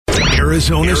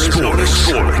Arizona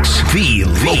Sports. The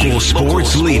local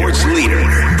sports leader.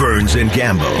 Burns and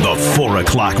Gambo. The 4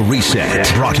 o'clock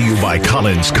reset. Brought to you by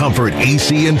Collins Comfort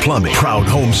AC and Plumbing. Proud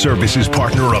home services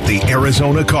partner of the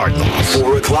Arizona Cardinals.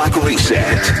 4 o'clock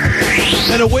reset.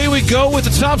 And away we go with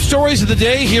the top stories of the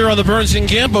day here on the Burns and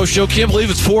Gambo Show. Can't believe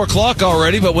it's 4 o'clock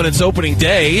already, but when it's opening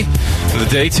day, the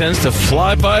day tends to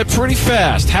fly by pretty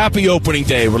fast. Happy opening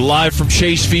day. We're live from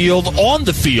Chase Field, on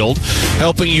the field,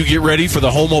 helping you get ready for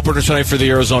the home opener tonight for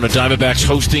the Arizona Diamondbacks,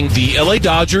 hosting the LA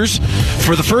Dodgers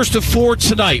for the first of 4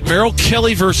 tonight. Merrill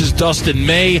Kelly versus Dustin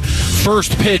May.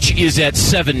 First pitch is at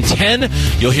 7:10.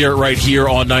 You'll hear it right here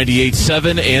on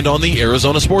 98.7 and on the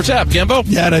Arizona Sports app. Gambo?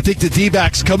 Yeah, and I think the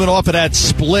D-backs coming off of that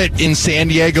split in San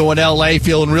Diego and LA,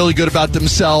 feeling really good about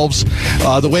themselves.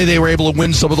 The way they were able to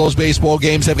win some of those baseball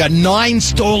games. They've got 9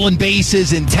 stolen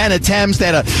bases in 10 attempts. They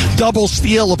had a double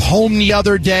steal of home the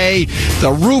other day.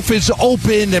 The roof is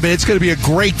open. I mean, it's going to be a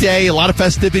great day. A lot of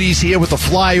festivities here with the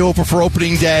flyover for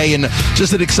opening day, and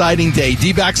just an exciting day.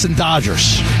 D-backs and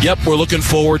Dodgers. Yep, we're looking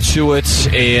forward to it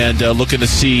and looking to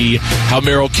see how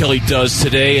Merrill Kelly does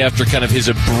today after kind of his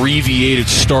abbreviated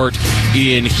start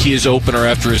in his opener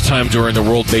after his time during the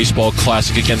World Baseball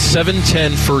Classic. Again,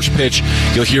 7:10 first pitch.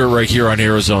 You'll hear it right here on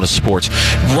Arizona Sports.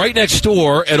 Right next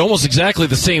door, at almost exactly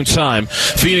the same time,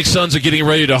 Phoenix Suns are getting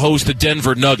ready to host the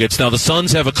Denver Nuggets. Now, the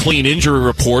Suns have a clean injury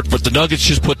report, but the Nuggets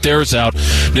just put theirs out.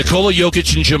 Nikola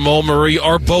Jokic and Jamal Murray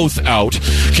are both out.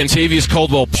 Kentavious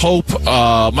Caldwell-Pope,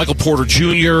 Michael Porter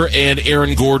Jr., and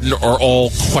Aaron Gordon are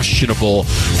all questionable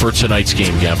for tonight's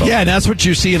game, Gambo. Yeah, and that's what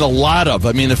you're seeing a lot of.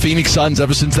 I mean, the Phoenix Suns,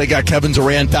 ever since they got Kevin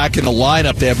Durant back in the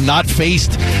lineup, they have not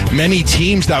faced many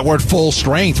teams that were at full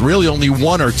strength, really only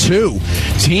 1 or 2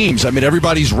 teams. I mean,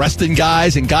 everybody's resting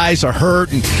guys, and guys are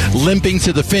hurt and limping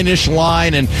to the finish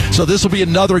line, and so this will be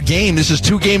another game. This is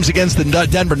 2 games against the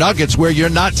Denver Nuggets where you're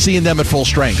not seeing them at full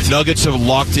strength. Nuggets are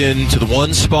locked into the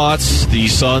 1 spots. The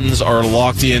Suns are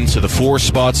locked into the 4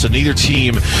 spots, so neither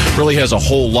team really has a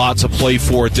whole lot to play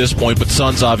for at this point, but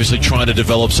Suns obviously trying to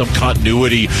develop some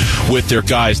continuity with their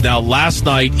guys. Now, last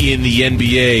night in the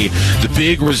NBA, the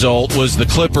big result was the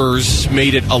Clippers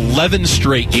made it 11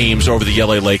 straight games over the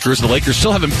LA Lakers. The Lakers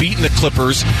still haven't beaten the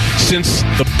Clippers since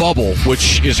the bubble,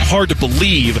 which is hard to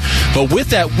believe, but with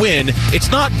that win,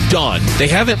 it's not done. They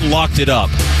haven't locked it up,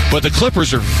 but the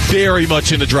Clippers are very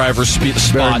much in the driver's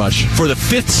spot for the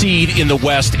 5th seed in the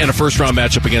West and a first-round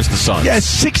matchup against the Suns. Yeah,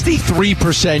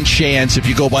 63% chance, if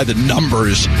you go by the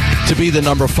numbers, to be the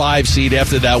number 5 seed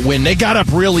after that win. They got up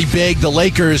really big. The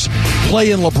Lakers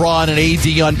playing LeBron and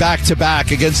AD on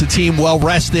back-to-back against a team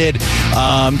well-rested.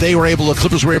 The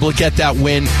Clippers were able to get that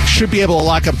win. Should be able to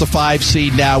lock up the 5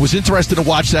 seed now. It was interesting to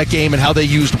watch that game and how they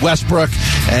used Westbrook,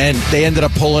 and they ended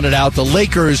up pulling it out. The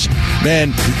Lakers,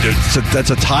 man, that's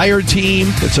a tired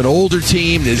team. It's an older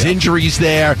team. There's injuries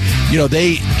there. You know,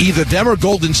 either them or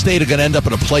Golden State are going to end up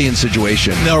in a play-in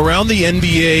situation. Now, around the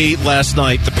NBA last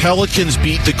night, the Pelicans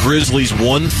beat the Grizzlies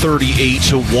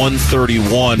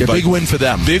 138-131. Yeah, big win for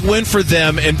them. Big win for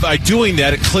them, and by doing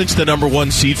that, it clinched the number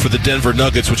 1 seed for the Denver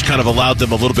Nuggets, which kind of allowed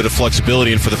them a little bit of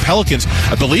flexibility. And for the Pelicans,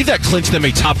 I believe that clinched them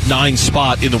a top 9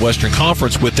 spot in the Western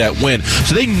Conference with that win.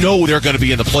 So they know they're going to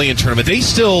be in the play-in tournament. They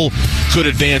still could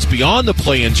advance beyond the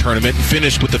play-in tournament and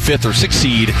finish with the 5th or 6th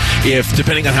seed,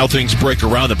 depending on how things break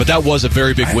around them. But that was a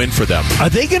very big win for them. Are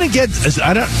they going to get?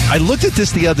 I looked at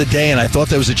this the other day, and I thought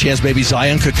there was a chance maybe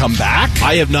Zion could come back.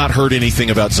 I have not heard anything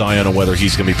about Zion and whether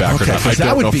he's going to be back or not. I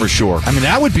don't know for sure. I mean,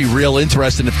 that would be real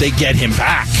interesting if they get him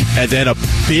back. And then a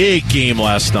big game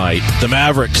last night. The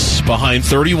Mavericks, behind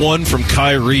 31 from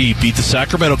Kyrie, beat the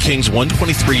Sacramento Kings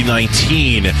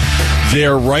 123-19.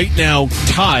 They're right now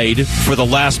tied for the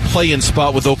last play-in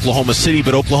spot with Oklahoma City,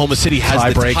 but Oklahoma City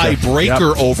has the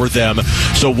tiebreaker over them.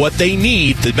 So what they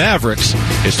need, the Mavericks,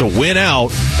 is to win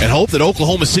out and hope that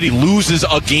Oklahoma City loses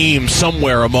a game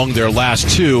somewhere among their last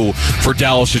 2 for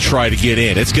Dallas to try to get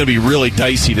in. It's going to be really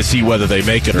dicey to see whether they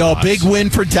make it or not. No, big win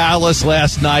for Dallas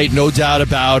last night, no doubt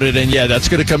about it. And yeah, that's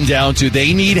going to come down to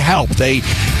they need help.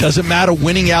 Doesn't matter,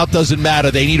 winning out doesn't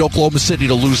matter. They need Oklahoma City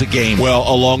to lose a game. Well,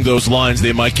 along those lines,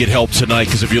 they might get help tonight,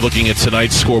 because if you're looking at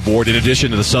tonight's scoreboard, in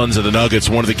addition to the Suns and the Nuggets,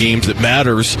 one of the games that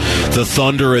matters, the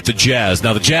Thunder at the Jazz.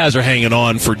 Now, the Jazz are hanging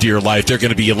on for dear life. They're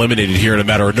going to be eliminated here in a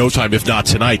matter of no time, if not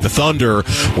tonight. The Thunder,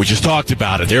 we just talked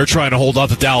about it. They're trying to hold off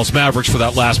the Dallas Mavericks for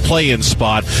that last play-in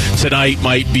spot. Tonight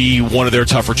might be one of their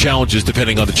tougher challenges,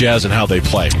 depending on the Jazz and how they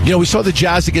play. we saw the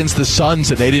Jazz against the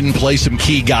Suns, and they didn't play some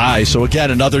key guys. So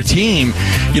again, another team,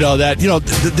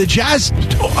 the Jazz,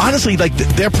 honestly, like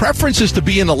their preference is to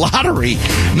be in the lottery,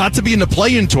 not to be in the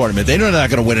play-in tournament. They're not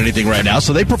going to win anything right now,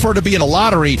 so they prefer to be in a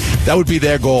lottery. That would be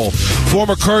their goal.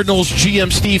 Former Cardinals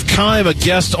GM Steve Keim, a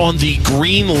guest on the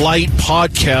Green Light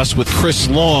podcast with Chris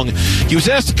Long. He was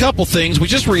asked a couple things. We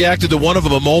just reacted to one of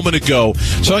them a moment ago,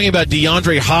 talking about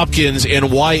DeAndre Hopkins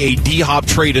and why a D-Hop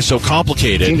trade is so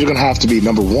complicated. Teams are going to have to be,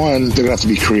 number one, they're going to have to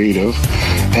be creative.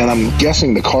 And I'm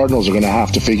guessing the Cardinals are going to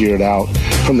have to figure it out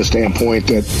from the standpoint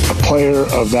that a player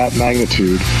of that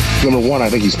magnitude, number one, I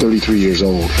think he's 33 years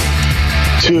old.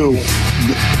 Two,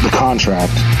 the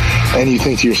contract. And you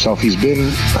think to yourself, he's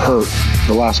been hurt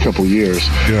the last couple of years.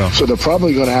 Yeah. So they're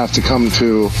probably going to have to come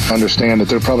to understand that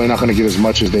they're probably not going to get as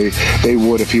much as they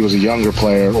would if he was a younger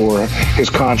player or his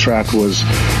contract was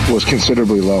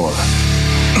considerably lower.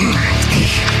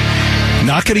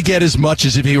 Not going to get as much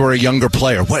as if he were a younger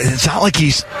player. It's not like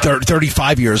he's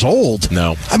 35 years old.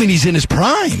 No. I mean, he's in his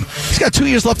prime. He's got 2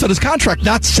 years left on his contract,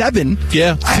 not 7.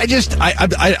 Yeah. I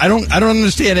don't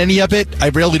understand any of it. I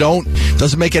really don't.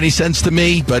 Doesn't make any sense to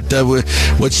me. But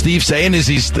what Steve's saying is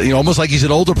he's almost like he's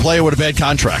an older player with a bad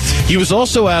contract. He was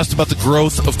also asked about the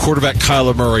growth of quarterback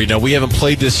Kyler Murray. Now, we haven't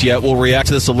played this yet. We'll react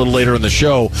to this a little later in the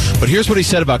show. But here's what he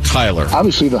said about Kyler.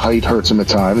 Obviously, the height hurts him at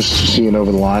times, seeing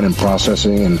over the line and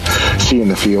processing and seeing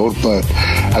the field. But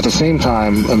at the same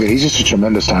time, I mean, he's just a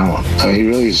tremendous talent. I mean, he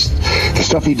really is. The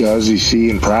stuff he does, you see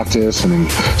in practice and in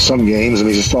some games, I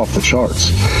mean, he's just off the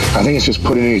charts. I think it's just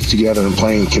putting it together and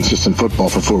playing consistent football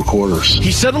for 4 quarters.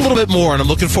 He said a little bit more, and I'm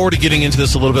looking forward to getting into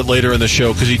this a little bit later in the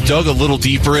show because he dug a little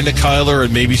deeper into Kyler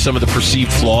and maybe some of the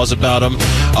perceived flaws about him.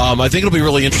 I think it'll be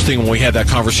really interesting when we had that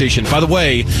conversation. By the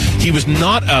way, he was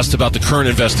not asked about the current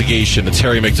investigation, the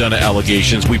Terry McDonough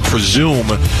allegations. We presume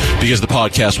because the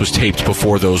podcast was taped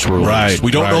before those were released. Right,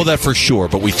 we don't know that for sure,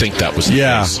 but we think that was the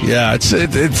case. Yeah,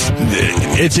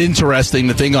 it's interesting,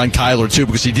 the thing on Kyler, too,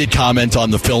 because he did comment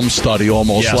on the film study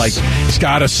almost like he's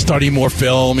got to study more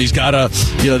film, he's got to,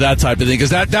 that type of thing, because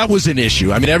that was an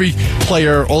issue. I mean, every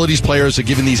player, all of these players are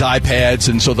given these iPads,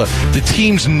 and so the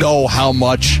teams know how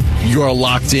much you're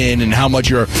locked in and how much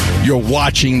you're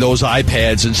watching those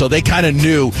iPads, and so they kind of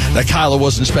knew that Kyler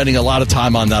wasn't spending a lot of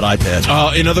time on that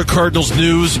iPad. In other Cardinals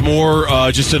news, more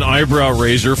just an eyebrow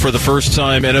raiser. For the first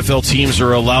time, NFL teams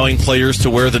are allowing players to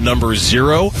wear the number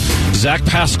 0. Zach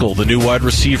Pascal, the new wide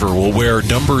receiver, will wear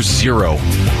number 0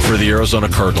 for the Arizona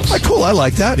Cardinals. Cool, I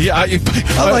like that. Yeah,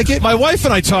 I like it. My wife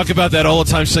and I talk about that all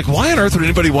the time. She's like, why on earth would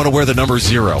anybody want to wear the number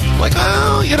 0? I'm like,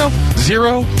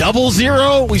 0, double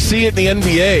 0. We see it in the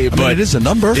NBA, but it is a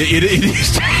number. It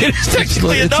is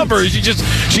technically a number.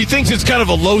 She thinks it's kind of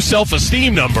a low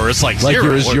self-esteem number. It's like 0.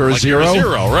 You're a 0?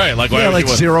 0, right. Like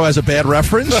 0 as a bad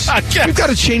reference? We've got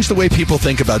to change the way people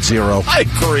think about 0. I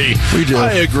agree. We do.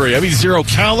 I agree. I mean, 0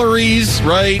 calories,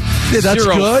 right? Yeah, that's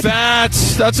 0 good.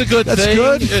 Fats. That's a good that's thing.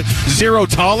 Good. 0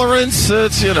 tolerance.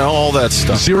 It's, all that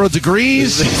stuff. 0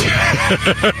 degrees.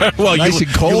 Well, nice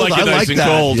and cold. You like it I nice like and that.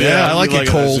 cold. Yeah, I like it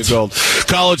cold. Nice and cold.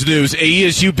 College news.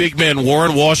 ASU big man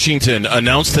Warren Washington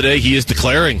announced today he is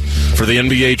declaring for the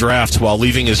NBA draft while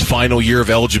leaving his final year of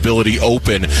eligibility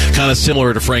open, kind of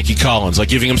similar to Frankie Collins, like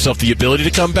giving himself the ability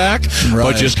to come back,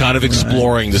 but just kind of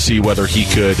exploring to see whether he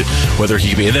could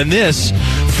be. And then this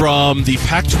from the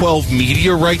Pac-12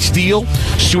 media rights deal.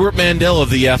 Stuart Mandel of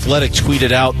The Athletic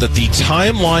tweeted out that the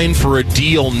timeline for a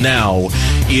deal now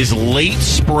is late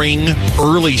spring,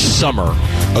 early summer,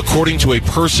 according to a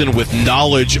person with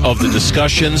knowledge of the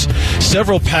discussions.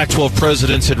 Several Pac-12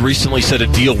 presidents had recently said a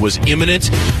deal was imminent.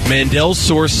 Mandel's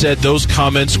source said those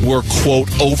comments were, quote,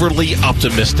 overly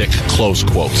optimistic, close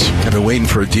quotes. I've been waiting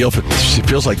for a deal for, it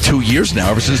feels like 2 years now,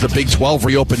 ever since the Big 12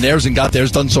 reopened theirs and got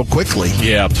theirs done so quickly.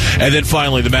 Yeah. And then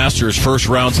finally, the Masters first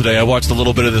round today. I watched a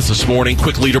little bit of this morning.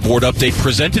 Quick leaderboard update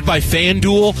presented by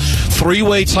FanDuel.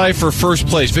 3-way tie for first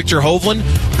place. Victor Hovland,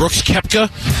 Brooks Koepka,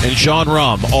 and Jon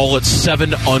Rahm all at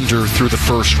 7 under through the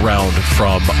first round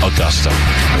from Augusta.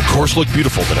 The course looked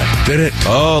beautiful today. Did it?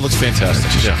 Oh, it looks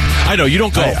fantastic. Yeah. I know you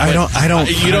don't go. I don't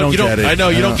get it. I know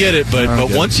you don't get it,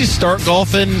 but once you start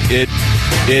golfing, it's.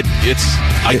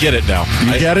 I get it now.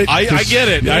 You get it? I get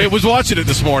it. Yeah. I was watching it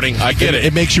this morning. I get it.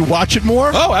 It makes you watch it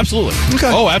more? Oh, absolutely.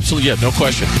 Okay. Oh, absolutely. Yeah, no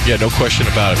question. Yeah, no question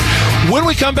about it. When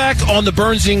we come back on the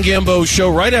Burns and Gambo show,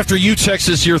 right after you text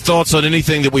us your thoughts on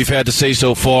anything that we've had to say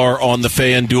so far on the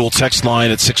FanDuel text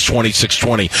line at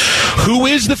 620-620. Who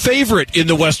is the favorite in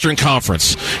the Western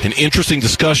Conference? An interesting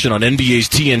discussion on NBA's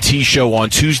TNT show on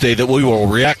Tuesday that we will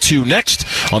react to next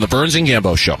on the Burns and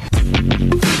Gambo show.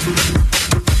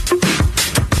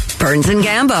 Burns and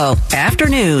Gambo,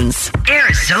 afternoons.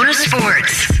 Arizona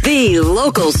Sports, the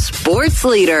local sports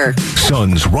leader.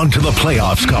 Suns run to the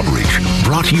playoffs coverage.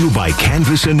 Brought to you by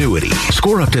Canvas Annuity.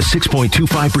 Score up to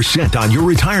 6.25% on your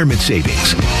retirement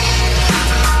savings.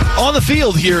 On the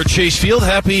field here at Chase Field,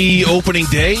 happy opening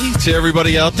day to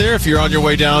everybody out there. If you're on your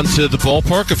way down to the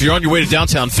ballpark, if you're on your way to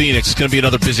downtown Phoenix, it's going to be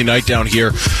another busy night down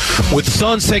here with the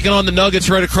Suns taking on the Nuggets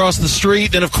right across the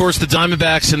street. Then, of course, the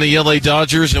Diamondbacks and the LA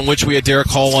Dodgers, in which we had Derek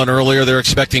Hall on earlier. They're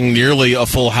expecting nearly a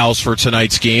full house for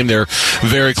tonight's game. They're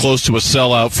very close to a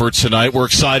sellout for tonight. We're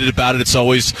excited about it. It's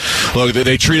always, look,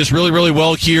 they treat us really, really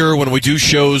well here. When we do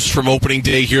shows from opening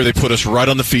day here, they put us right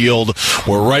on the field.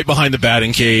 We're right behind the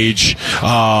batting cage.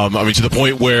 To the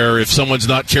point where if someone's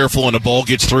not careful and a ball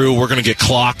gets through, we're going to get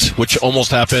clocked, which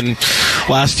almost happened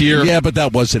last year. Yeah, but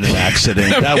that wasn't an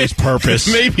accident. That was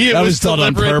purpose. Maybe it was done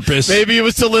on purpose. Maybe it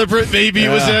was deliberate. Maybe it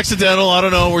was accidental. I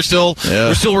don't know. We're still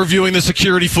reviewing the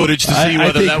security footage to see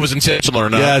whether that was intentional or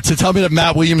not. Yeah, to tell me that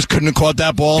Matt Williams couldn't have caught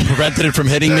that ball and prevented it from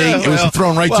hitting me, it was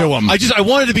thrown right to him. I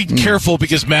wanted to be careful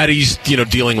because Matty's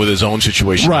dealing with his own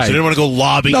situation. Right. So I didn't want to go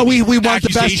lobbing we want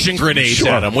accusation the best grenades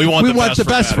at him. We want the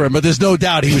best for him, but there's no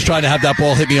doubt he was trying to have that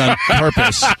ball hit me on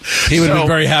purpose. He would have been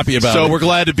very happy about it. So we're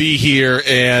glad to be here,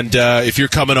 and if you're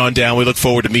coming on down, we look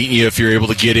forward to meeting you. If you're able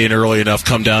to get in early enough,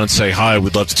 come down and say hi.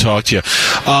 We'd love to talk to you.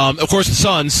 Of course, the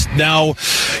Suns, now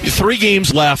 3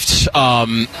 games left.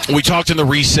 We talked in the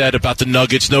reset about the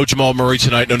Nuggets. No Jamal Murray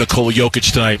tonight, no Nikola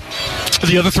Jokic tonight.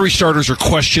 The other 3 starters are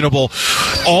questionable.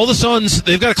 All the Suns,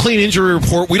 they've got a clean injury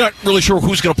report. We're not really sure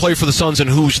who's going to play for the Suns and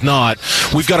who's not.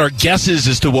 We've got our guesses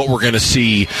as to what we're going to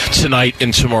see tonight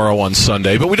and tomorrow on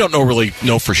Sunday, but we don't really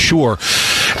know for sure.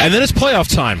 And then it's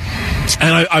playoff time.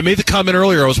 And I made the comment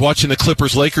earlier, I was watching the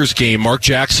Clippers-Lakers game. Mark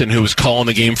Jackson, who was calling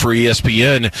the game for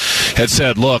ESPN, had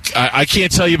said, look, I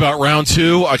can't tell you about round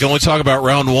 2. I can only talk about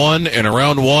round 1. And in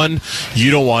round 1,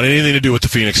 you don't want anything to do with the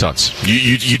Phoenix Suns.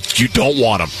 You don't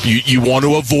want them. You want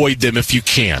to avoid them if you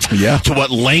can. Yeah. To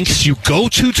what lengths you go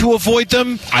to avoid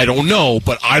them, I don't know.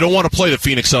 But I don't want to play the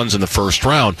Phoenix Suns in the first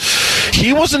round.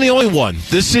 He wasn't the only one.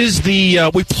 This is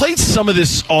we played some of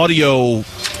this audio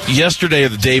yesterday or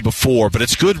the day before, but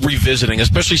it's good revisiting,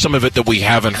 especially some of it that we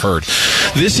haven't heard.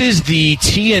 This is the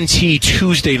TNT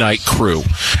Tuesday night crew,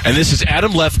 and this is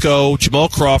Adam Lefkoe, Jamal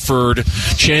Crawford,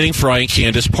 Channing Frye, and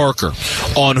Candace Parker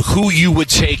on who you would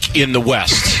take in the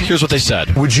West. Here's what they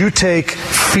said. Would you take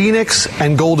Phoenix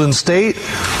and Golden State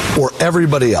or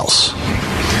everybody else?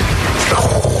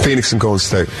 Phoenix and Golden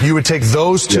State. You would take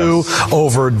those two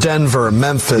over Denver,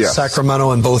 Memphis,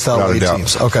 Sacramento, and both LA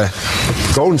teams. Okay.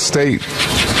 Golden State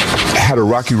had a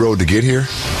rocky road to get here,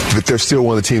 but they're still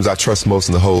one of the teams I trust most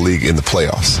in the whole league in the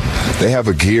playoffs. They have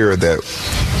a gear that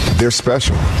they're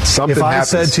special. Something If I happens.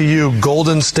 said to you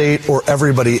Golden State or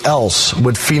everybody else,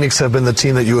 would Phoenix have been the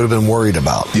team that you would have been worried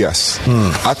about? Yes.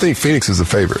 I think Phoenix is a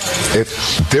favorite.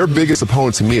 If their biggest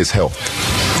opponent to me is health.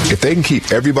 If they can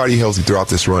keep everybody healthy throughout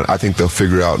this run, I think they'll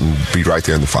figure it out and be right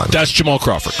there in the final. That's Jamal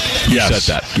Crawford. You said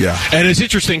that. Yeah. And it's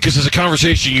interesting because it's a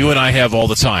conversation you and I have all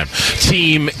the time.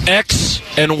 Team X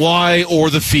and Y or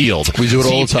the field. We do it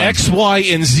Team all the time. X, Y,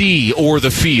 and Z or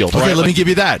the field. Okay, right? let me give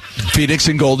you that. Phoenix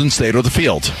and Golden State or the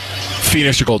field.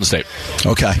 Phoenix or Golden State.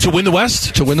 Okay. To win the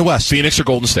West? To win the West. Phoenix or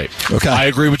Golden State. Okay. I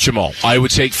agree with Jamal. I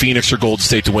would take Phoenix or Golden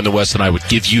State to win the West, and I would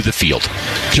give you the field.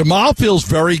 Jamal feels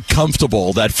very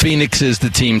comfortable that Phoenix is the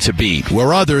team to beat,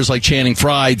 where others, like Channing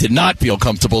Frye, did not feel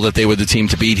comfortable that they were the team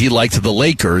to beat. He liked the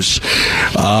Lakers.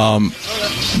 There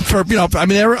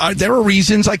are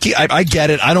reasons. I get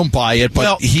it. I don't buy it,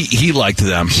 but he liked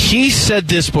them. He said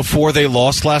this before they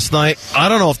lost last night. I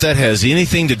don't know if that has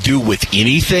anything to do with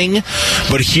anything,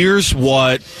 but here's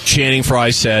what Channing Frye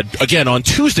said, again, on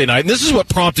Tuesday night, and this is what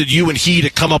prompted you and he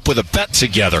to come up with a bet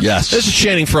together. Yes. This is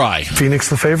Channing Frye. Phoenix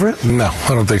the favorite? No, I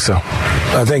don't think so.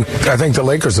 I think the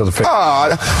Lakers are the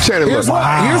favorite. Channing, look,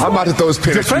 I'm about to throw his pin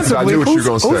at you because I knew what you were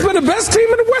going to say. Who's been the best team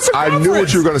in the Western Conference? I knew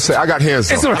what you were going to say. I got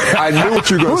hands up. I knew what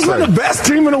you were going to say. Who's been the best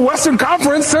team in the Western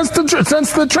Conference since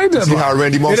the trade deadline? See how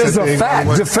Randy Moss It is a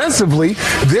fact. Defensively,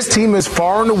 this team is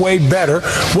far and away better.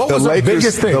 What was the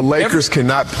biggest thing? The Lakers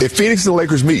cannot. If Phoenix and the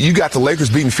Lakers meet, you got the Lakers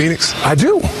beating Phoenix? I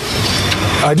do.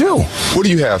 What do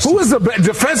you have? Who is the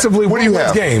defensively? What do you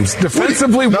have? Games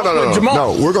defensively. No. Jamal,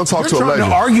 no, we're going to talk to a legend. You're trying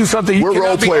to argue something. We're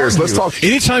role players. Let's talk.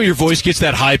 Anytime your voice gets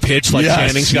that high pitch like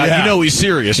Channing's got, you know he's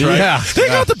serious, right? Yeah. They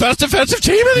got the best defensive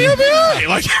team in the NBA.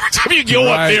 Like every time you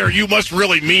go up there, you must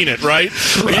really mean it, right?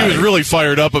 Like, he was really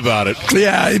fired up about it.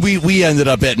 Yeah, we ended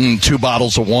up betting 2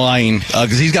 bottles of wine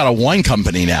because he's got a wine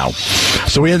company now.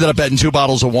 So we ended up betting 2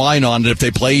 bottles of wine on it if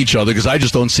they play each other because I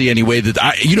just don't see any way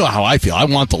that you know how I feel. I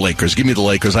want the Lakers. Give me me the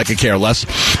Lakers. I could care less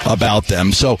about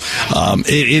them. So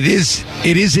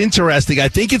it is interesting. I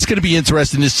think it's going to be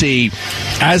interesting to see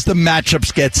as the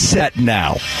matchups get set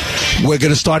now. We're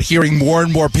going to start hearing more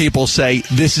and more people say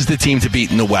this is the team to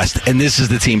beat in the West, and this is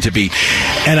the team to beat.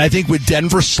 And I think with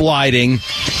Denver sliding,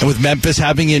 and with Memphis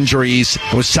having injuries,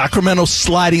 and with Sacramento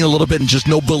sliding a little bit and just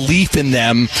no belief in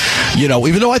them,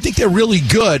 even though I think they're really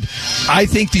good, I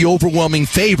think the overwhelming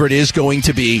favorite is going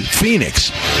to be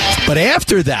Phoenix. But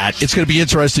after that, it's going to be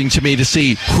interesting to me to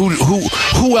see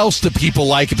who else do people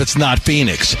like if it's not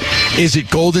Phoenix. Is it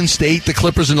Golden State, the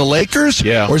Clippers, and the Lakers?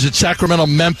 Yeah. Or is it Sacramento,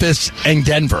 Memphis, and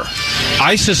Denver?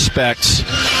 I suspect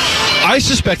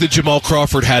that Jamal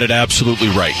Crawford had it absolutely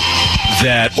right.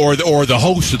 Or the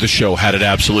host of the show had it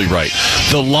absolutely right.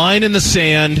 The line in the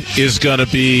sand is going to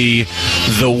be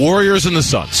the Warriors and the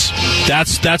Suns.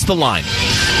 That's the line.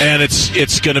 And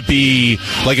it's going to be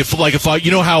like if I,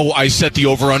 how I set the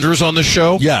over-unders on the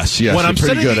show? Yes. When I'm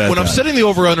setting the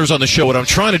over-unders on the show, what I'm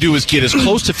trying to do is get as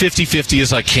close to 50-50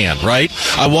 as I can, right?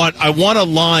 I want a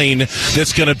line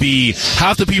that's going to be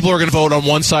half the people are going to vote on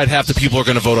one side, half the people are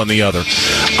going to vote on the other.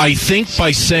 I think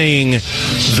by saying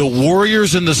the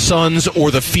Warriors and the Suns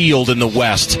or the field in the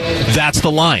West, that's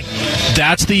the line.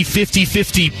 That's the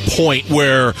 50-50 point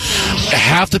where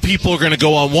half the people are going to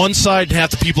go on one side and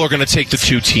half the people are going to take the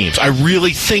two teams. I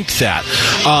really think that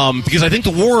because I think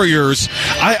the Warriors,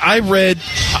 I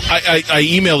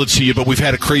emailed it to you, but we've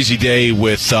had a crazy day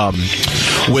with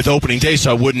opening day,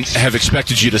 so I wouldn't have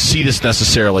expected you to see this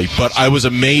necessarily, but I was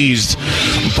amazed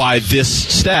by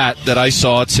this stat that I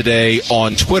saw today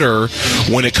on Twitter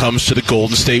when it comes to the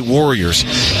Golden State Warriors.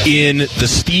 In the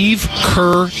Steve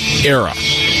Kerr era,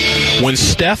 when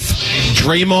Steph,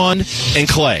 Draymond, and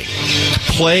Clay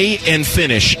play and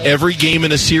finish every game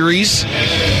in a series,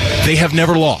 they have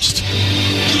never lost.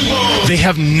 They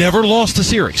have never lost a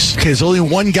series. Okay, there's only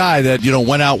one guy that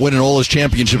went out winning all his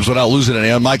championships without losing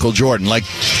any, Michael Jordan.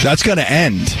 That's going to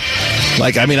end.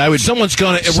 Somebody's going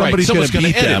to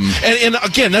beat them. And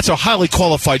again, that's a highly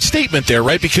qualified statement there,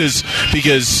 right? Because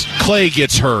Clay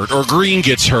gets hurt or Green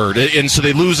gets hurt, and so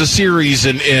they lose a series.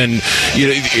 And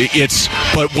it's.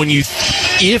 But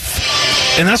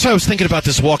and that's why I was thinking about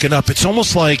this walking up. It's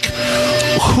almost like,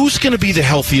 who's going to be the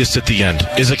healthiest at the end?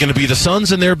 Is it going to be the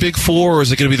Suns and their big four, or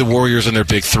is it going to be the Warriors and their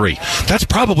big three? That's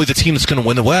probably the team that's going to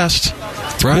win the West,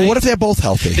 right? Well, what if they're both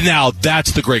healthy? Now,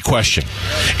 that's the great question.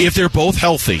 If they're both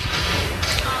healthy,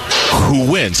 who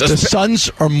wins? The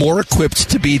Suns are more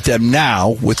equipped to beat them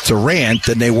now with Durant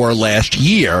than they were last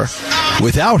year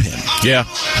without him. Yeah.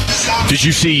 Did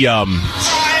you see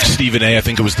Stephen A., I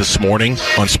think it was this morning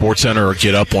on SportsCenter or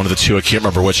Get Up, one of the two, I can't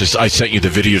remember which. I sent you the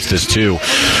video to this too,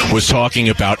 was talking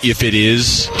about if it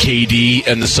is KD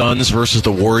and the Suns versus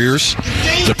the Warriors,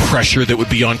 the pressure that would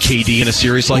be on KD in a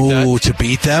series like that. To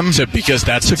beat them? Because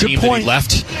that's the team that he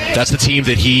left. That's the team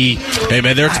that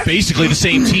it's basically the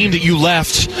same team that you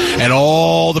left, and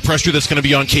all the pressure that's going to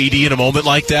be on KD in a moment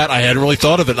like that. I hadn't really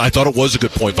thought of it, and I thought it was a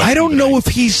good point. I don't know if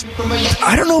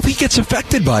he gets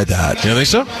affected by that. You don't think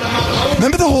so?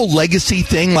 Remember the whole legacy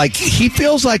thing? He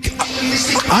feels like,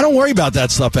 I don't worry about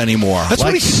that stuff anymore. That's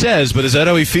what he says, but is that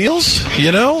how he feels?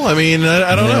 I don't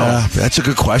know. That's a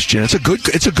good question. It's a good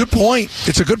point.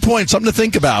 It's a good point. Something to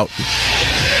think about.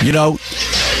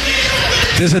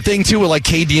 There's a thing too with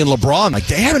KD and LeBron.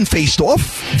 They haven't faced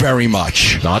off very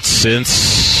much. Not since.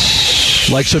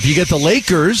 So if you get the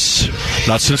Lakers,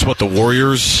 not since the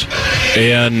Warriors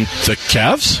and the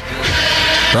Cavs,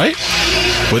 right?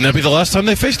 Wouldn't that be the last time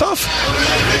they faced off?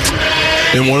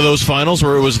 In one of those finals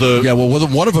where it was the... Yeah, well,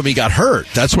 one of them he got hurt.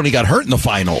 That's when he got hurt in the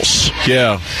finals.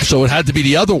 Yeah. So it had to be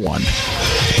the other one.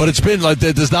 But it's been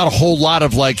there's not a whole lot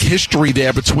of history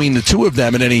there between the two of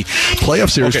them in any playoff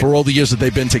series for all the years that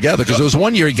they've been together. Because there was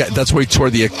one year that's where he tore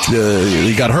he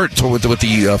got hurt with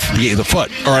the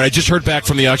foot. All right, I just heard back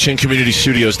from the Auction Community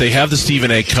Studios. They have the Stephen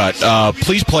A. cut.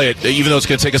 Please play it, even though it's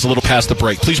going to take us a little past the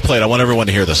break. Please play it. I want everyone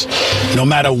to hear this. No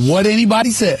matter what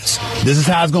anybody says, this is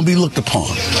how it's going to be looked upon.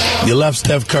 You left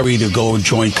Steph Curry to go and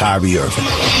join Kyrie Irving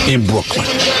in Brooklyn.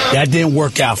 That didn't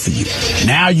work out for you.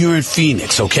 Now you're in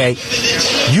Phoenix, okay?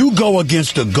 You go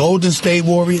against the Golden State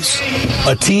Warriors,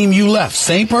 a team you left.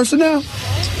 Same personnel.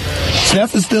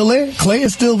 Steph is still there. Clay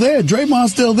is still there.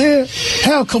 Draymond's still there.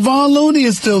 Hell, Kevon Looney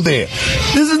is still there.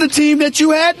 This is the team that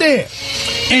you had there.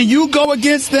 And you go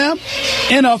against them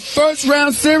in a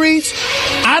first-round series.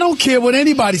 I don't care what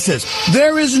anybody says.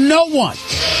 There is no one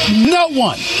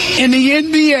in the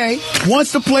NBA,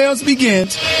 once the playoffs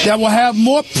begins, that will have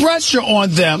more pressure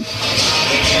on them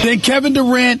than Kevin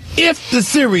Durant if the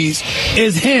series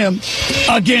is him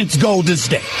against Golden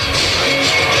State.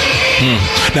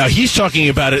 Now, he's talking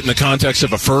about it in the context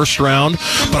of a first round,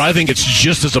 but I think it's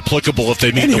just as applicable if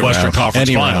they meet in the Western Conference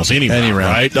Finals. Any round,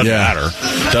 right? Doesn't matter.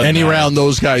 Doesn't round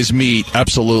those guys meet,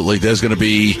 absolutely. There's going to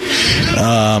be,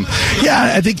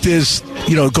 I think there's,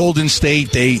 Golden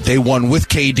State, they won with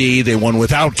KD, they won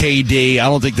without KD. I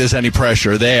don't think there's any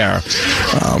pressure there.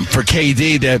 For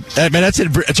KD,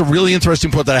 that's a really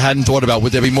interesting point that I hadn't thought about.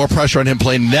 Would there be more pressure on him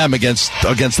playing them against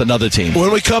another team?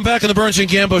 When we come back on the Burns and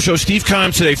Gambo Show, Steve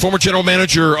Keim today, former general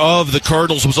manager of the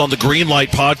Cardinals, was on the Green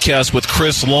Light podcast with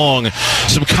Chris Long.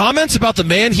 Some comments about the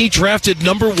man he drafted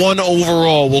number 1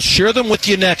 overall. We'll share them with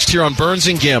you next here on Burns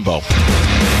and Gambo.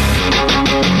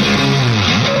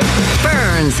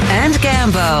 Burns and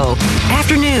Gambo.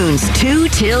 Afternoons 2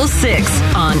 till 6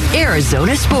 on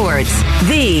Arizona Sports,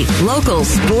 the local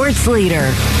sports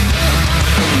leader.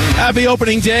 Happy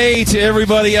opening day to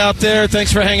everybody out there.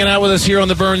 Thanks for hanging out with us here on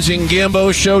the Burns and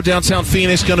Gambo Show. Downtown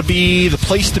Phoenix going to be the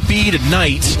place to be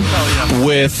tonight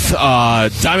with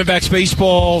Diamondbacks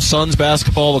baseball, Suns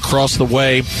basketball across the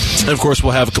way. And, of course,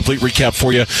 we'll have a complete recap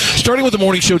for you. Starting with the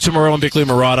morning show tomorrow on Bickley and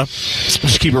Murata.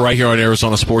 Just keep it right here on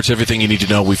Arizona Sports. Everything you need to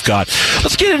know we've got.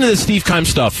 Let's get into the Steve Keim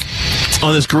stuff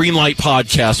on this Green Light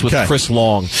podcast with Chris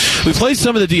Long. We played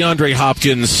some of the DeAndre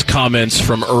Hopkins comments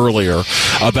from earlier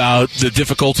about the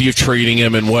difficulty of trading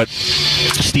him and what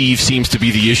Steve seems to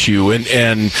be the issue.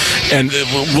 And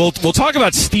we'll talk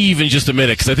about Steve in just a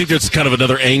minute because I think there's kind of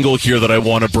another angle here that I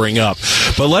want to bring up.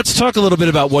 But let's talk a little bit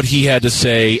about what he had to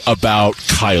say about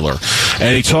Kyler.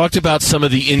 And he talked about some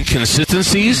of the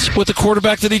inconsistencies with the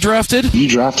quarterback that he drafted. You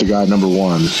draft a guy number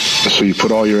 1, so you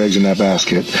put all your eggs in that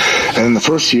basket. And in the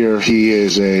first year, he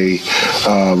is a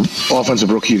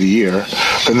offensive rookie of the year.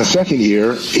 In the second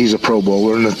year, he's a Pro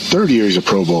Bowler. In the third year, he's a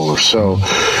Pro Bowler. So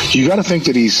you got to think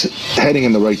that he's heading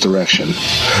in the right direction.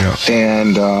 Yeah.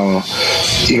 And,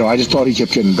 I just thought he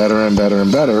kept getting better and better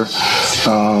and better.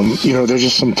 There's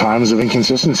just some times of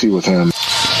inconsistency with him.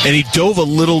 And he dove a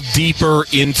little deeper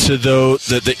into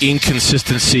the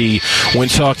inconsistency when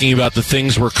talking about the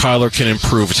things where Kyler can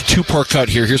improve. It's a 2-part cut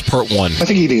here. Here's part 1. I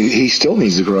think he still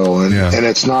needs to grow, and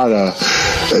it's not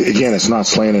it's not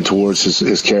slanted towards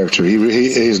his character.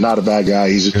 He's not a bad guy.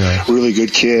 He's a really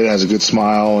good kid, has a good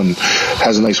smile, and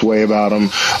has a nice way about him.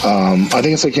 I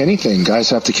think it's like anything. Guys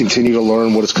have to continue to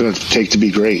learn what it's going to take to be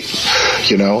great.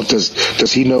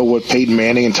 Does he know what Peyton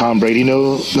Manning and Tom Brady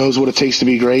knows what it takes to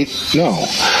be great? No.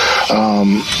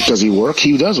 Does he work?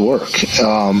 He does work.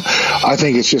 I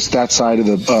think it's just that side of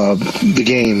the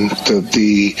game,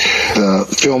 the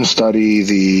film study,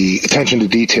 the attention to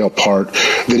detail part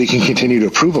that he can continue to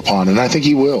improve upon, and I think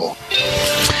he will.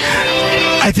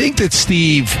 I think that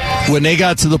Steve, when they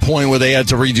got to the point where they had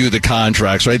to redo the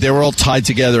contracts, right? They were all tied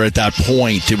together at that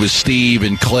point. It was Steve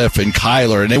and Cliff and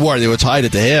Kyler, and they were tied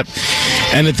at the hip.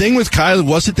 And the thing with Kyler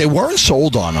was that they weren't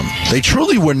sold on him. They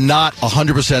truly were not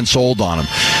 100% sold on him.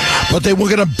 But they were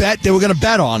going to bet. They were going to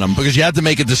bet on him because you had to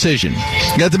make a decision.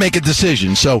 You had to make a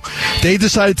decision. So they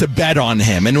decided to bet on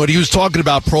him. And when he was talking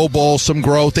about Pro Bowl, some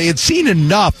growth, they had seen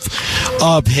enough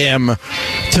of him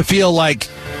to feel like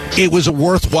it was a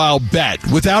worthwhile bet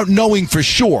without knowing for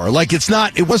sure.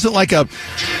 It wasn't like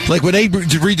when they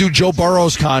redo Joe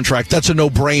Burrow's contract, that's a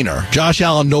no-brainer. Josh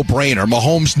Allen, no-brainer.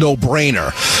 Mahomes,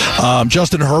 no-brainer.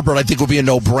 Justin Herbert, I think, would be a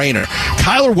no-brainer.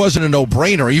 Kyler wasn't a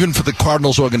no-brainer. Even for the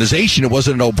Cardinals organization, it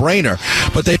wasn't a no-brainer.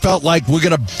 But they felt like we're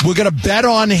gonna bet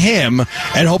on him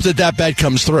and hope that bet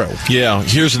comes through. Yeah,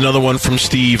 here's another one from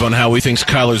Steve on how he thinks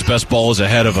Kyler's best ball is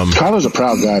ahead of him. Kyler's a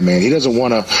proud guy, man. He doesn't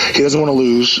want to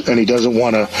lose, and he doesn't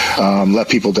want to let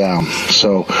people down.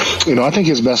 So, I think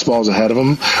his best ball is ahead of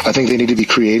him. I think they need to be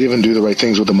creative and do the right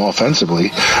things with him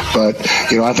offensively. But,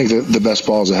 I think that the best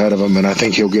ball is ahead of him, and I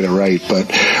think he'll get it right. But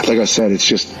like I said, it's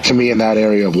just, to me, in that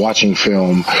area of watching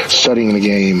film, studying the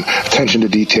game, attention to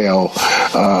detail,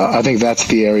 I think that's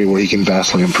the area where he can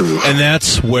vastly improve. And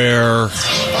that's where...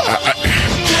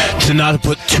 to not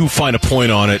put too fine a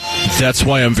point on it, that's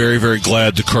why I'm very, very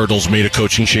glad the Cardinals made a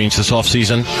coaching change this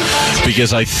offseason,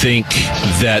 because I think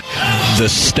that the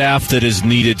staff that is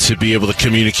needed to be able to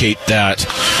communicate that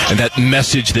and that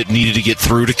message that needed to get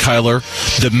through to Kyler,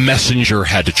 the messenger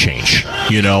had to change.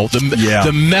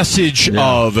 The message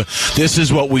of this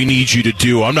is what we need you to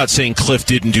do. I'm not saying Cliff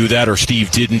didn't do that or Steve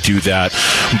didn't do that,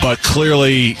 but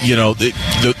clearly,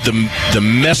 the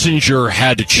messenger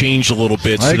had to change a little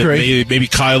bit so that maybe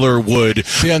Kyler would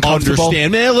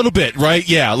understand a little bit, right?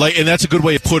 Yeah, and that's a good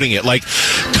way of putting it.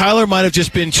 Kyler might have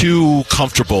just been too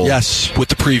comfortable with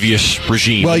the previous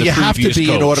regime. Well, you have to be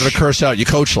coach. in order to curse out your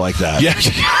coach like that. Yeah,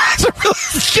 that's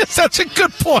Yes, that's a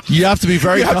good point. You have to be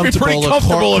very comfortable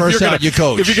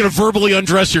if you're going to verbally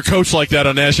undress your coach like that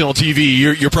on national TV.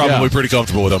 You're probably pretty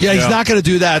comfortable with him. Yeah, he's not going to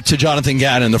do that to Jonathan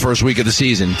Gannon the first week of the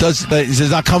season.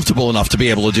 He's not comfortable enough to be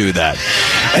able to do that,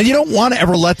 and you don't want to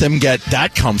ever let them get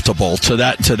that comfortable to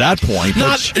that point.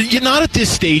 Not at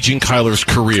this stage in Kyler's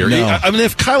career. No. I mean,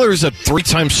 if Kyler is a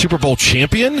 3-time Super Bowl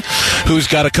champion who's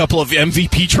got a couple of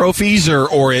MVP trophies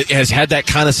or has had that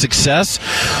kind of success,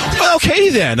 well, okay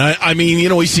then. I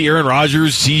mean, we see Aaron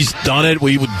Rodgers, he's done it.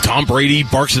 Tom Brady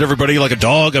barks at everybody like a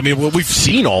dog. I mean, we've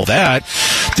seen all that.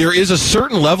 There is a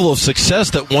certain level of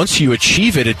success that once you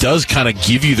achieve it, it does kind of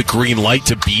give you the green light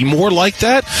to be more like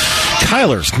that.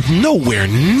 Kyler's nowhere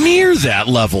near that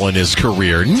level in his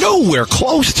career, nowhere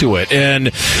close to it, and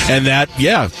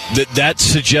that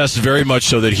suggests very much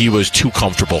so that he was too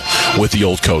comfortable with the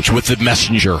old coach, with the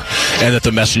messenger, and that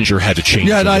the messenger had to change.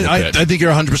 Yeah, and I think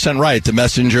you're 100% right. The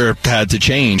messenger had to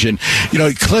change, and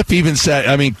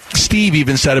Steve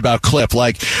even said about Cliff,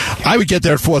 like, I would get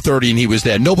there at 4:30 and he was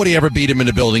there. Nobody ever beat him in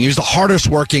the building. He was the hardest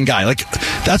working guy. Like,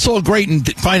 that's all great and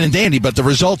fine and dandy, but the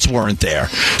results weren't there.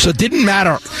 So it didn't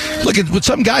matter. Look, with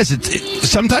some guys,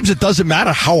 sometimes it doesn't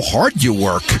matter how hard you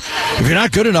work. If you're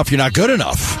not good enough, you're not good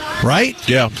enough, right?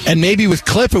 Yeah. And maybe with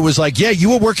Cliff, it was like, yeah, you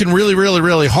were working really, really,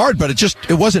 really hard, but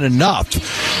it wasn't enough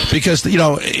because, and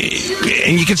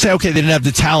you can say, okay, they didn't have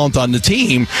the talent on the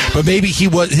team, but maybe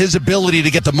his ability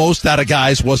to get the most out of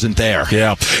guys wasn't there.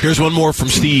 Yeah. Here's one more from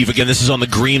Steve. Again, this is on the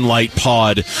Green Light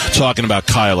Pod talking about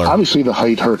Kyler. Obviously, the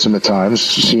height hurts him at times,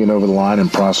 seeing over the line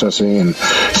and processing and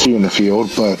seeing the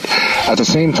field, but at the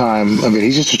same time, I mean,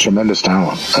 he's just a tremendous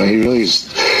talent. I mean, he really is.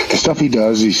 The stuff he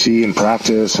does, you see in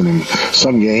practice and in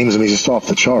some games, I mean, he's just off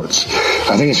the charts.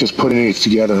 I think it's just putting it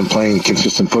together and playing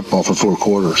consistent football for 4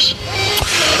 quarters.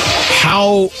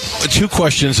 Two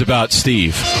questions about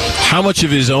Steve. How much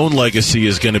of his own legacy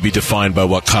is going to be defined by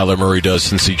what Kyler Murray does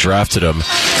since he drafted him?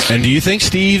 And do you think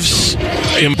Steve's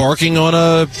embarking on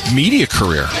a media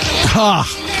career?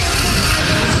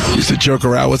 Used to joke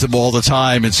around with him all the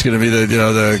time. It's going to be the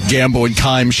Gambo and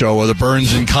Keim show or the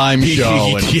Burns and Keim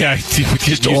show.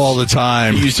 Just all the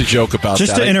time. He used to joke about that.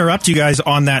 Just to interrupt you guys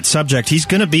on that subject, he's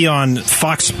going to be on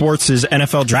Fox Sports'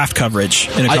 NFL draft coverage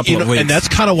in a couple of weeks. And that's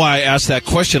kind of why I asked that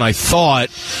question. I thought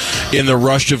in the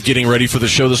rush of getting ready for the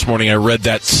show this morning, I read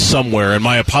that somewhere. And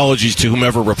my apologies to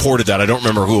whomever reported that. I don't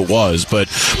remember who it was, but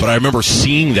I remember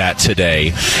seeing that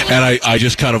today. And I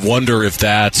just kind of wonder if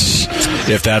that's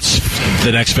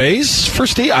the next phase for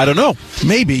Steve. I don't know.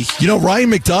 Maybe.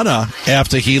 Ryan McDonough,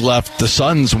 after he left the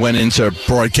Suns, went into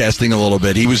broadcasting a little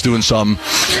bit. He was doing some,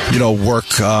 work.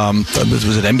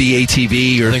 Was it NBA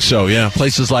TV or I think so? Yeah,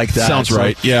 places like that. Sounds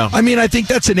right. Yeah. I mean, I think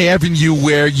that's an avenue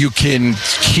where you can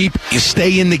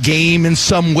stay in the game in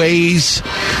some ways.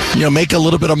 Make a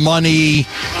little bit of money,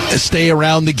 stay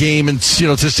around the game, and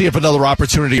to see if another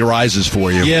opportunity arises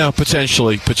for you. Yeah,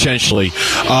 potentially. But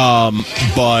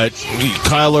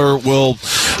Kyler will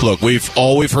look.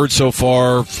 All we've heard so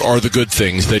far are the good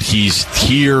things, that he's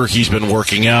here, he's been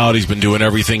working out, he's been doing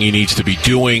everything he needs to be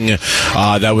doing.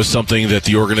 That was something that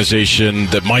the organization,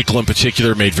 that Michael in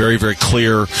particular, made very, very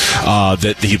clear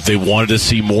that they wanted to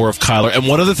see more of Kyler. And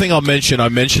one other thing I mentioned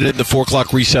it in the 4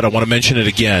 o'clock reset. I want to mention it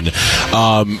again.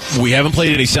 We haven't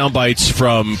played any sound bites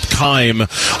from Keim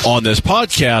on this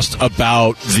podcast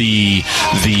about the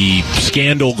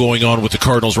scandal going on with the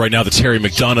Cardinals right now, the Terry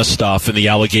McDonough stuff and the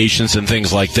allegations and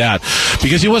things like that,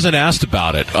 because he wasn't asked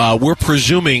about it. We're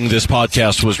presuming this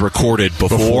podcast was recorded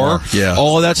before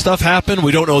all of that stuff happened.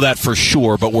 We don't know that for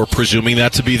sure, but we're presuming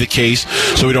that to be the case,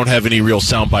 so we don't have any real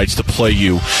sound bites to play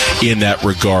you in that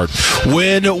regard.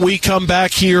 When we come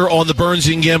back here on the Burns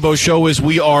and Gambo show, as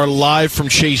we are live from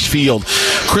Chase Field,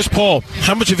 Chris Paul,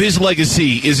 how much of his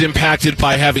legacy is impacted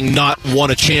by having not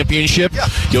won a championship? Yeah.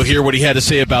 You'll hear what he had to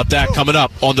say about that coming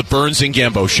up on the Burns and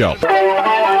Gambo show.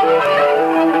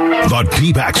 The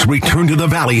D-backs return to the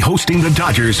Valley, hosting the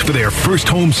Dodgers for their first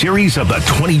home series of the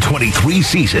 2023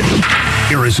 season.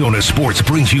 Arizona Sports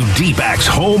brings you D-backs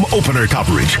home opener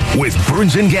coverage with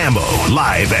Burns and Gambo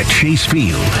live at Chase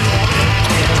Field.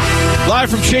 Live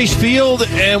from Chase Field,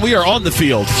 and we are on the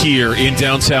field here in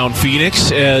downtown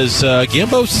Phoenix as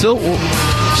Gambo still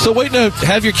waiting to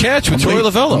have your catch with Torey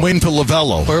Lovello. I'm waiting for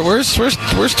Lovello. Where's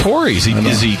Torey? Is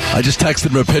he? I just texted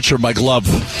him a picture of my glove.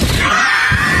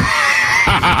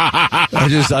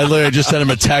 I literally just sent him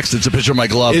a text. It's a picture of my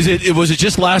glove. Was it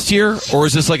just last year, or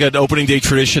is this like an opening day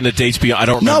tradition that dates beyond? I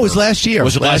don't remember. No, it was last year.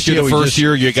 Was it last year? The first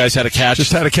year you guys had a catch.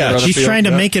 Just had a catch. He's trying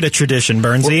to make it a tradition,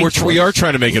 Burnsy. We are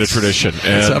trying to make it a tradition.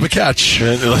 Let's have a catch.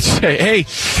 Let's say,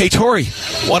 hey, Tori,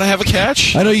 want to have a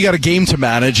catch? I know you got a game to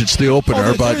manage. It's the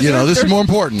opener, but this is more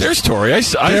important. There's Tori.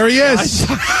 There he is.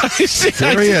 I see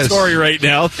Tori right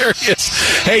now. There he is.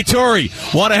 Hey, Tori,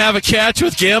 want to have a catch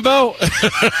with Gambo?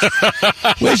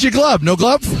 Where's your glove? No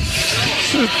glove?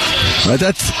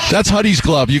 That's Huddy's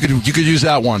glove. You could use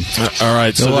that one. All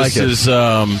right. So this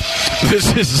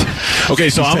is okay.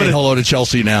 So I'm saying hello to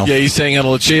Chelsea now. Yeah, he's saying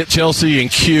hello to Chelsea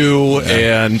and Q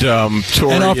and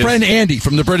Tori and our friend Andy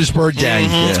from the British Bird Gang.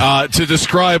 Mm-hmm. Yeah. To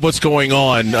describe what's going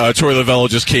on, Tori Lavello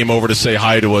just came over to say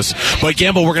hi to us. But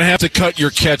Gambo, we're going to have to cut your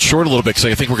catch short a little bit because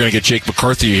I think we're going to get Jake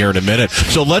McCarthy here in a minute.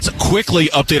 So let's quickly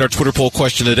update our Twitter poll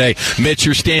question today. Mitch,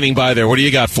 you're standing by there. What do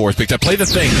you got for us? Big time. Play the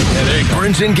thing. Yeah, there you go.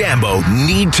 Burns and Gambo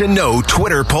need to know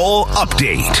Twitter poll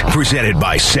update presented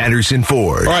by Sanderson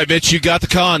Ford. All right, Mitch, you got the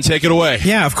con. Take it away.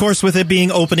 Yeah, of course, with it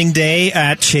being opening day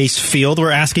at Chase Field,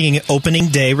 we're asking an opening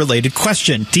day related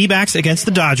question. D-backs against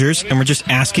the Dodgers, and we're just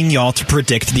asking y'all to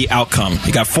predict the outcome.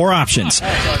 You got 4 options.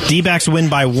 D-backs win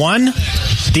by 1,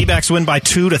 D-backs win by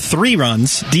 2 to 3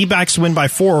 runs, D-backs win by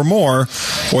 4 or more,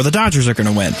 or the Dodgers are going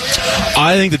to win.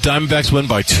 I think the Diamondbacks win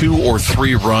by 2 or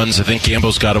 3 runs. I think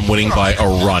Gambo's got him winning by a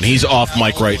run. He's off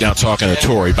mic right now talking to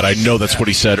Tori, but I know that's what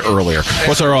he said earlier.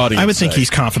 What's our audience? I would think he's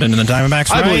confident in the Diamondbacks,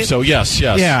 right? I believe so, yes.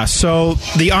 Yeah, so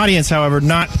the audience, however,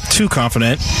 not too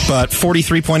confident, but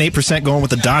 43.8% going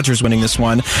with the Dodgers winning this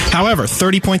one. However,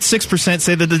 30.6%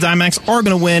 say that the Diamondbacks are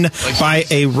going to win by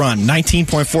a run.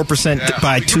 19.4%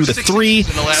 by 2 to 3.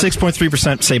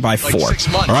 6.3% say by 4.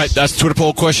 All right, that's the Twitter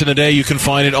poll question today. You can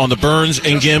find it on the Burns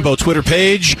and Gambo Twitter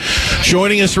page.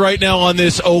 Joining us right now on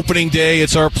this opening day,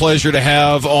 it's our pleasure to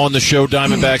have on the show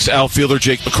Diamondbacks outfielder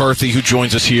Jake McCarthy, who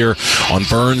joins us here on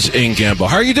Burns and Gambo.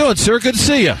 How are you doing, sir? Good to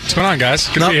see you. What's going on, guys?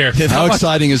 Good to be here. How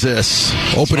exciting is this?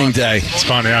 Opening day. It's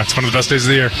fun, yeah. It's one of the best days of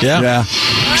the year. Yeah.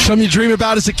 Something you dream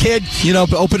about as a kid,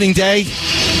 opening day?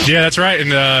 Yeah, that's right. And,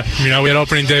 we had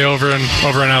opening day over in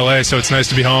L.A., so it's nice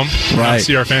to be home and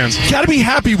see our fans. You got to be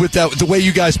happy with that, the way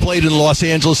you guys played in Los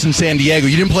Angeles and San Diego.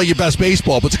 You didn't play your best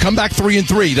baseball, but to come back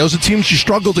 3-3, those are teams you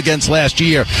struggled against last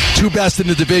year. 2 best in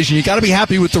the division. You got to be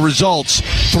happy with the results.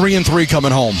 3-3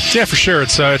 coming home. Yeah, for sure.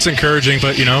 It's encouraging,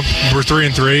 but, we're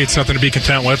 3-3. It's nothing to be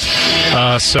content with.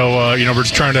 So we're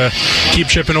just trying to keep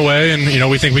chipping away,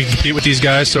 and, we think we can compete with these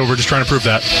guys, so we're just trying to prove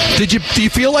that. Do you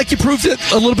feel like you proved it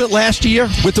a little bit last year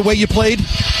with the way you played?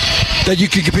 That you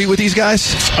could compete with these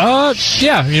guys?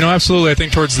 Yeah, absolutely. I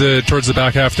think towards the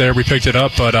back half there we picked it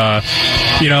up, but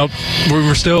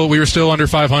we were still under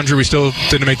 500. We still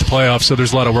didn't make the playoffs, so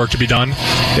there's a lot of work to be done,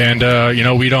 and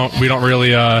we don't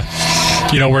really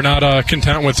we're not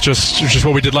content with just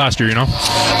what we did last year.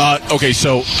 Okay,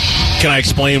 so can I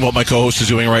explain what my co-host is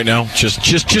doing right now? Just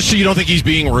so you don't think he's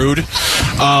being rude.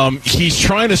 He's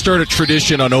trying to start a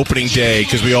tradition on opening day,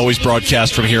 because we always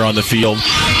broadcast from here on the field,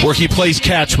 where he plays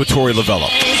catch with Tori Lavello.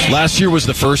 Last year was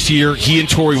the first year. He and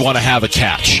Tori want to have a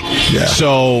catch. Yeah.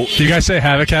 So do you guys say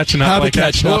have a catch and not have play a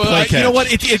catch? Not play catch. You know what?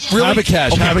 It really have a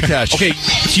catch. Okay. Have a catch. Okay,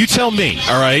 you tell me.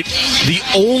 All right. The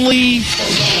only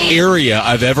area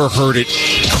I've ever heard it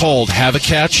called have a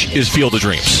catch is Field of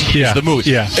Dreams. Yeah, it's the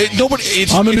movie. Yeah.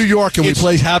 I'm in New York and we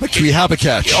play have a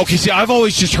catch. Okay, see, I've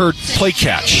always just heard play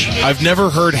catch. I've never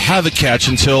heard have a catch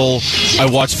until I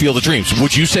watched Field of Dreams.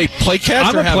 Would you say play catch?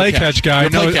 I'm or a play catch guy. I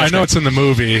know it's in the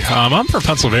movie. I'm from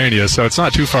Pennsylvania, so it's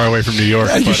not too far away from New York.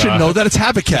 Yeah, you should know that it's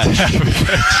have a catch.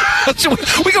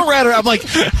 We go rather. I'm like,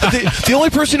 the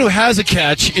only person who has a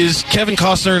catch is Kevin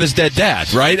Costner and his dead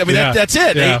dad, right? I mean, that's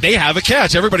it. Yeah. They have a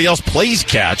catch. Everybody else plays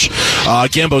catch.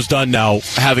 Gambo's done now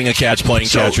having a catch, playing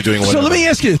catch, or doing whatever. So let me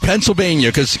ask you, Pennsylvania,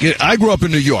 because I grew up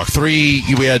in New York. We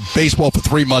had baseball for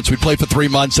 3 months. We played for 3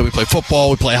 months. So we play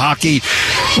football. We play hockey.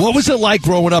 What was it like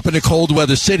growing up in a cold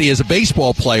weather city as a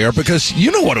baseball player? Because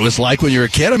you know what it was like when you were a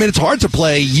kid. I mean, it's hard to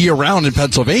play year round in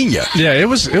Pennsylvania. Yeah, it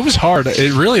was hard.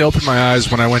 It really opened my eyes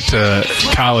when I went to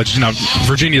college.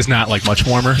 Virginia's not like much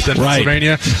warmer than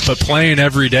Pennsylvania, but playing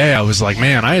every day, I was like,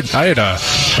 man, I had a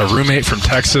roommate from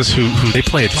Texas who they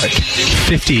played like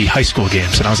 50 high school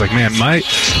games, and I was like, man,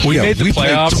 we made the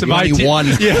playoffs. My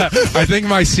team, yeah, I think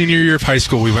my senior year of high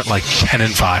school, we went like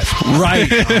 10-5.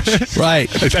 Right.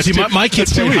 See, my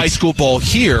kids played high school ball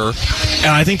here, and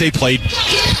I think they played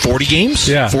 40 games,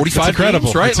 45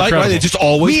 games, right? Like, they just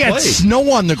always We had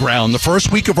snow on the ground the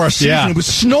first week of our season. It was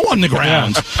snow on the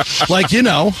ground.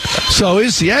 So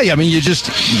I mean,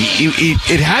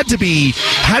 it had to be.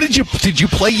 How did you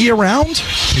play year round?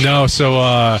 No,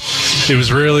 so it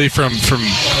was really from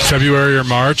February or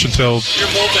March until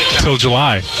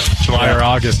July or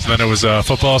August. And then it was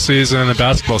football season and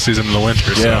basketball season in the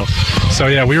winter. So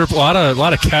we were a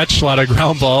lot of catch, a lot of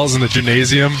ground balls in the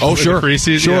gymnasium. Oh, sure.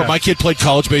 Preseason. Sure. My kid played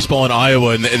college baseball in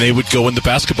Iowa, and they would go in the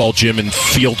basketball gym and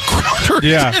field grounders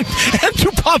and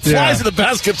do pop flies in the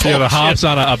basketball. Yeah, the hops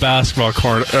on a basketball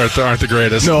court aren't the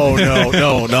greatest. No,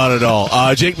 not at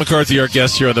all. Jake McCarthy, our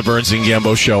guest here on the Burns and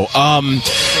Gambo Show.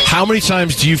 How many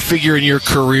times do you figure in your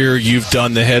career you've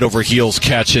done the head over heels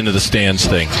catch into the stands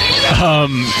thing?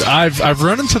 I've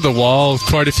run into the wall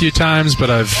quite a few times, but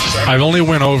I've only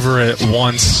went over it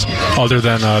once, other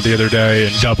than the other day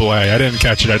in Double A. I didn't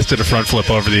catch it. I just did a front flip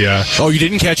over the. Oh, you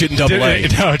didn't catch it in Double A?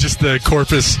 No, just the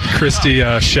Corpus Christi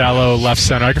shallow left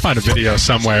center. I can find a video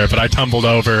somewhere, but I tumbled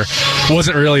over.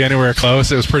 Wasn't really anywhere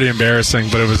close. It was pretty embarrassing,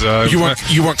 but it was. You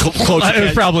weren't close. It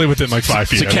was probably within like 5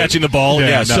 feet. So catching the ball,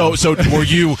 No. So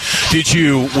did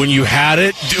you when you had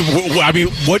it? I mean,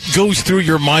 what goes through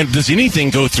your mind? Does anything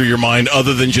go through your mind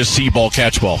other than just see ball,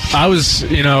 catch ball? I was,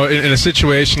 in a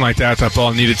situation like that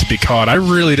ball needed to be caught. I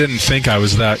really didn't think I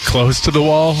was that close to the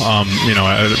wall.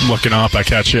 Looking up, I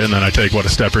catch it, and then I take a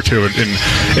step or two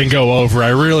and go over. I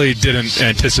really didn't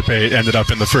anticipate ended up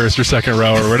in the first or second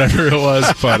row or whatever it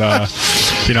was, but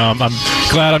I'm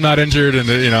glad I'm not injured, and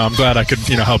I'm glad I could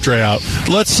help Dre out.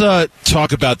 Let's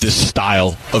talk about this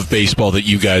style of baseball that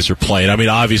you guys are playing. I mean,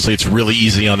 obviously it's really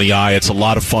easy on the eye. It's a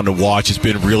lot of fun to watch. It's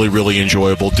been really, really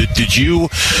enjoyable. Did you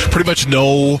pretty much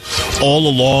know all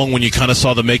along when you kind of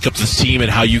saw the makeup of this team and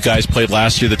how you guys played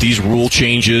last year that these rule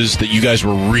changes, that you guys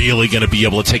were really going to be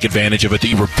able to take advantage of it, that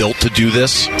you were built to do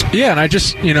this? Yeah, and I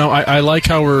just, I like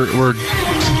how we're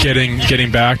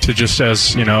getting back to just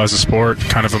as a sport,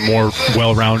 kind of a more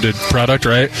well-rounded product,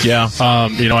 right? Yeah.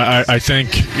 I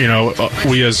think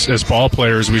we as ball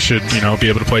players, we should be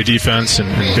able to play defense and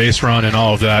base run and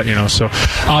all of that. So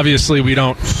obviously we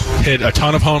don't hit a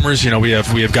ton of homers. We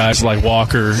have guys like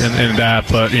Walker and that,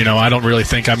 but I don't really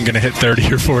think I'm going to hit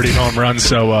 30 or 40 home runs.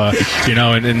 So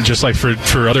and just like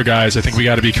for other guys, I think we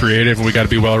got to be creative and we got to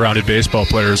be well-rounded baseball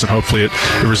players, and hopefully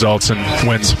it results in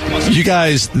wins. You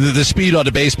guys, the speed on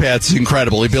the base paths is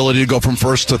incredible. The ability to go from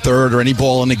first to third or any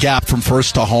ball in the gap from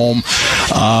first to home.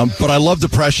 But I love the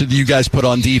pressure that you guys put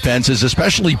on defenses,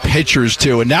 especially pitchers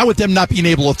too. And now with them not being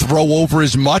able to throw over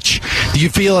as much, do you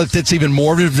feel that it's even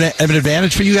more of an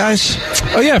advantage for you guys?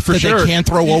 Oh yeah, for sure. They can't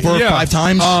throw over 5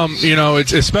 times.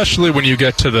 It's especially when you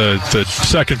get to the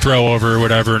second throw over or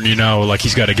whatever, and like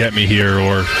he's got to get me here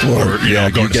or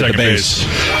going to second base.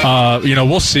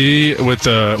 We'll see with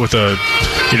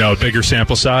a bigger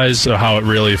sample size how it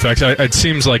really affects. It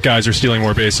seems like guys are stealing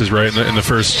more bases right in the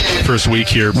first week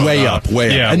here. But, way up.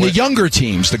 Yeah, and the younger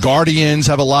teams, the Guardians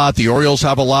have a lot, the Orioles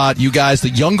have a lot. You guys, the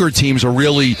younger teams are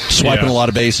really swiping a lot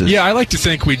of bases. Yeah, I like to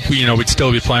think we'd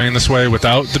still be playing this way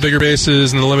without the bigger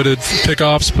bases and the limited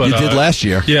pickoffs. But you did last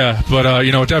year. Yeah, but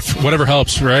whatever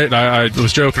helps, right? I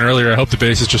was joking earlier. I hope the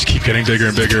bases just keep getting bigger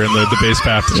and bigger, and the base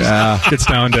path gets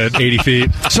down to 80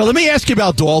 feet. So let me ask you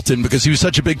about Dalton, because he was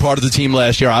such a big part of the team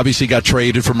last year. Obviously got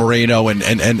traded for Moreno and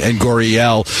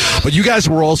Gurriel, but you guys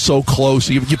were all so close.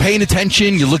 You paying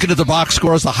attention? You looking at the box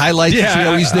scores, the highlights? You see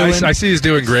how he's doing? I see he's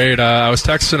doing great. I was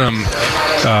texting him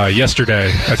yesterday.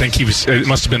 I think it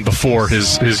must have been before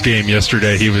his game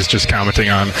yesterday. He was just commenting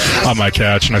on my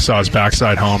catch, and I saw his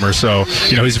backside homer. So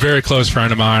he's a very close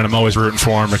friend of mine. I'm always rooting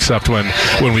for him, except when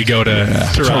we go to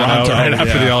Toronto right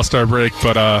after the All-Star break.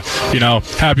 But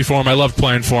happy for him. I love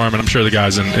playing for him, and I'm sure the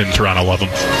guys in Toronto love him.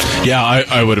 Yeah,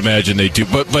 I would imagine they do.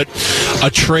 But a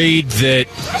trade that,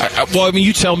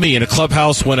 you tell me, in a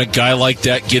clubhouse when a guy like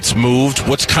that gets moved,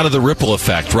 what's kind of the ripple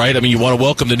effect, right? I mean, you want to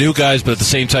welcome the new guys, but at the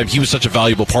same time, he was such a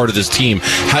valuable part of this team.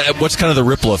 What's kind of the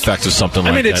ripple effect of something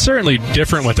like that? It's certainly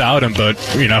different without him, but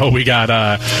we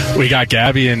got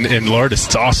Gabby and Lourdes.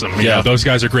 It's awesome. You know, those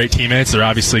guys are great teammates. They're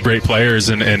obviously great players,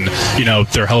 and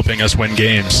they're helping us win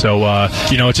games. So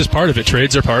it's just part of it.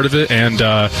 Trades are part of it, and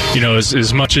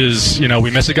as much as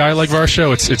we miss a guy like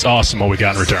Varsho, it's awesome what we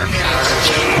got in return.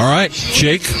 All right,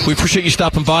 Jake, we appreciate you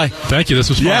stopping by. Thank you. This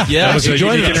was fun. Yeah.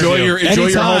 Enjoy your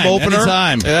home opener.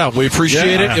 Anytime. Yeah, we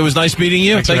appreciate it. It was nice meeting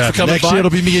you. Thanks for coming next by. Year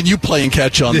it'll be me and you playing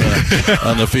catch on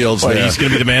the fields. He's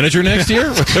going to be the manager next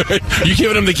year? You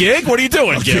giving him the gig? What are you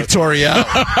doing, Victoria?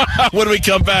 When we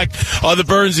come back on the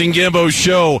Burns and Gambo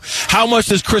show, how much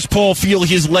does Chris Paul feel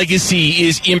his legacy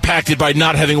is impacted by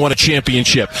not having won a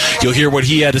championship? You'll hear what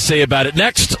he had to say about it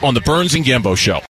next on the Burns and Gambo show.